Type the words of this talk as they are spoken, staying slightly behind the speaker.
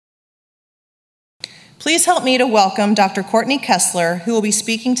Please help me to welcome Dr. Courtney Koestler, who will be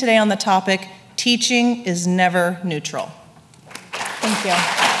speaking today on the topic, Teaching is Never Neutral. Thank you.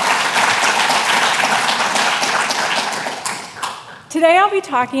 Today I'll be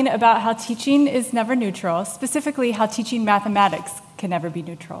talking about how teaching is never neutral, specifically how teaching mathematics can never be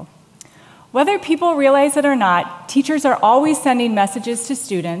neutral. Whether people realize it or not, teachers are always sending messages to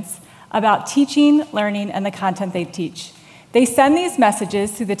students about teaching, learning, and the content they teach. They send these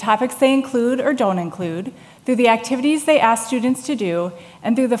messages through the topics they include or don't include, through the activities they ask students to do,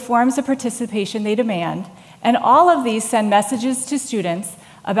 and through the forms of participation they demand. And all of these send messages to students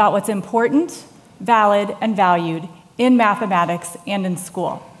about what's important, valid, and valued in mathematics and in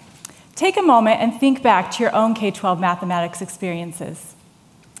school. Take a moment and think back to your own K-12 mathematics experiences.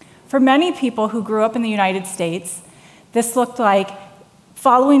 For many people who grew up in the United States, this looked like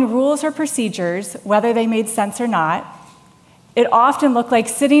following rules or procedures, whether they made sense or not. It often looked like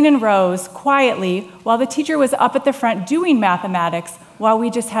sitting in rows quietly while the teacher was up at the front doing mathematics while we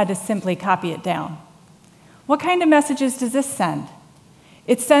just had to simply copy it down. What kind of messages does this send?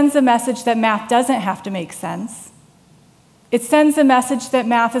 It sends a message that math doesn't have to make sense. It sends a message that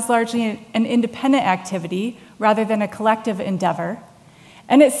math is largely an independent activity rather than a collective endeavor.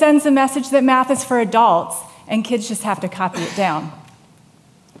 And it sends a message that math is for adults and kids just have to copy it down.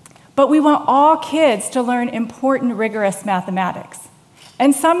 But we want all kids to learn important, rigorous mathematics.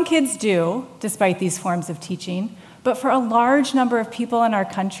 And some kids do, despite these forms of teaching, but for a large number of people in our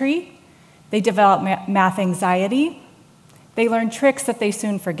country, they develop math anxiety, they learn tricks that they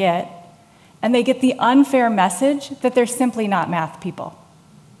soon forget, and they get the unfair message that they're simply not math people.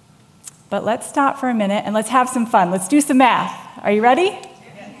 But let's stop for a minute and let's have some fun. Let's do some math. Are you ready?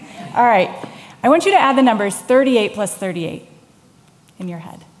 All right. I want you to add the numbers 38 plus 38 in your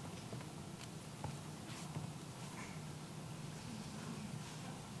head.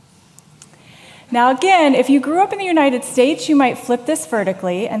 Now again, if you grew up in the United States, you might flip this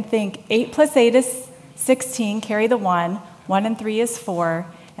vertically and think 8 plus 8 is 16, carry the 1, 1 and 3 is 4,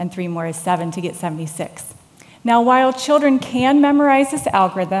 and 3 more is 7 to get 76. Now while children can memorize this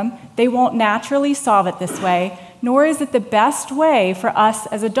algorithm, they won't naturally solve it this way, nor is it the best way for us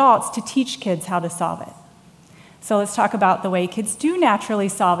as adults to teach kids how to solve it. So let's talk about the way kids do naturally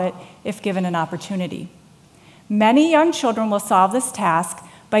solve it if given an opportunity. Many young children will solve this task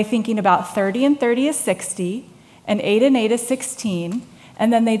by thinking about 30 and 30 is 60, and 8 and 8 is 16,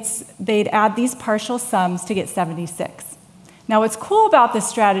 and then they'd add these partial sums to get 76. Now what's cool about this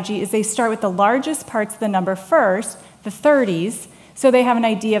strategy is they start with the largest parts of the number first, the 30s, so they have an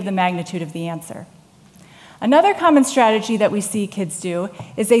idea of the magnitude of the answer. Another common strategy that we see kids do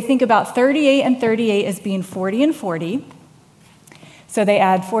is they think about 38 and 38 as being 40 and 40, so they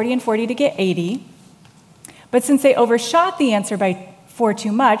add 40 and 40 to get 80, but since they overshot the answer by 4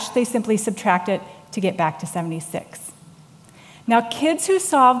 too much, they simply subtract it to get back to 76. Now, kids who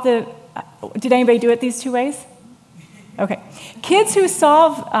solve did anybody do it these two ways? Okay. Kids who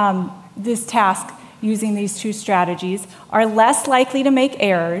solve this task using these two strategies are less likely to make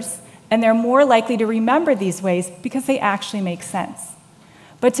errors, and they're more likely to remember these ways because they actually make sense.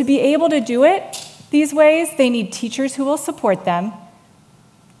 But to be able to do it these ways, they need teachers who will support them,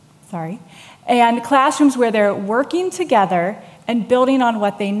 and classrooms where they're working together and building on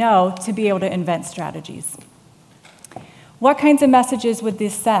what they know to be able to invent strategies. What kinds of messages would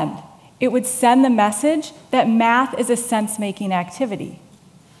this send? It would send the message that math is a sense-making activity.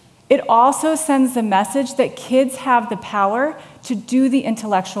 It also sends the message that kids have the power to do the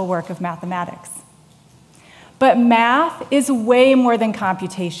intellectual work of mathematics. But math is way more than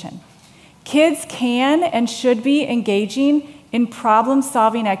computation. Kids can and should be engaging in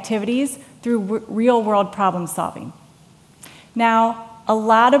problem-solving activities through real-world problem-solving. Now, a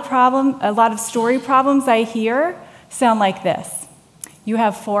lot of story problems I hear sound like this. You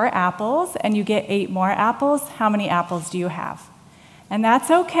have 4 apples and you get 8 more apples. How many apples do you have? And that's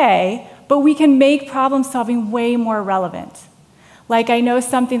okay, but we can make problem solving way more relevant. Like I know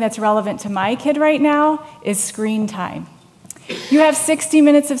something that's relevant to my kid right now is screen time. You have 60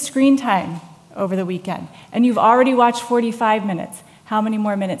 minutes of screen time over the weekend, and you've already watched 45 minutes. How many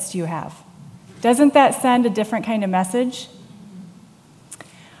more minutes do you have? Doesn't that send a different kind of message?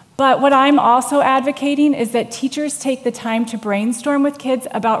 But what I'm also advocating is that teachers take the time to brainstorm with kids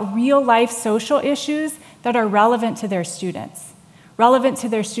about real-life social issues that are relevant to their students,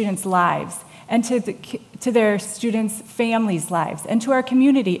 lives, and to their students' families' lives, and to our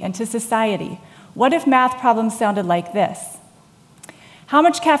community and to society. What if math problems sounded like this? How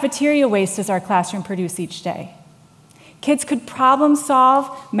much cafeteria waste does our classroom produce each day? Kids could problem solve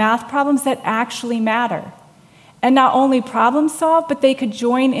math problems that actually matter. and not only problem solve, but they could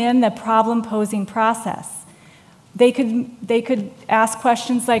join in the problem posing process. They could ask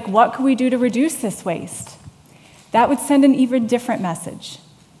questions like, what could we do to reduce this waste? That would send an even different message.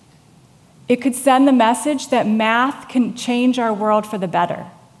 It could send the message that math can change our world for the better.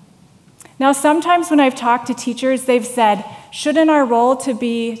 Now, sometimes when I've talked to teachers, they've said, shouldn't our role to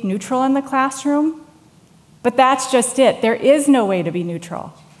be neutral in the classroom? But that's just it. There is no way to be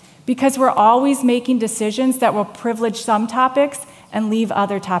neutral, because we're always making decisions that will privilege some topics and leave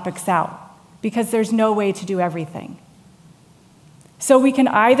other topics out, because there's no way to do everything. So we can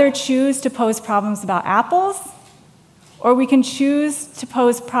either choose to pose problems about apples, or we can choose to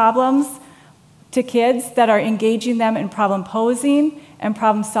pose problems to kids that are engaging them in problem posing and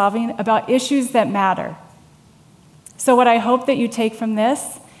problem solving about issues that matter. So what I hope that you take from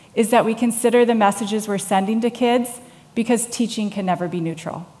this is that we consider the messages we're sending to kids, because teaching can never be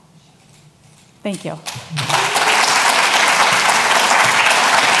neutral. Thank you.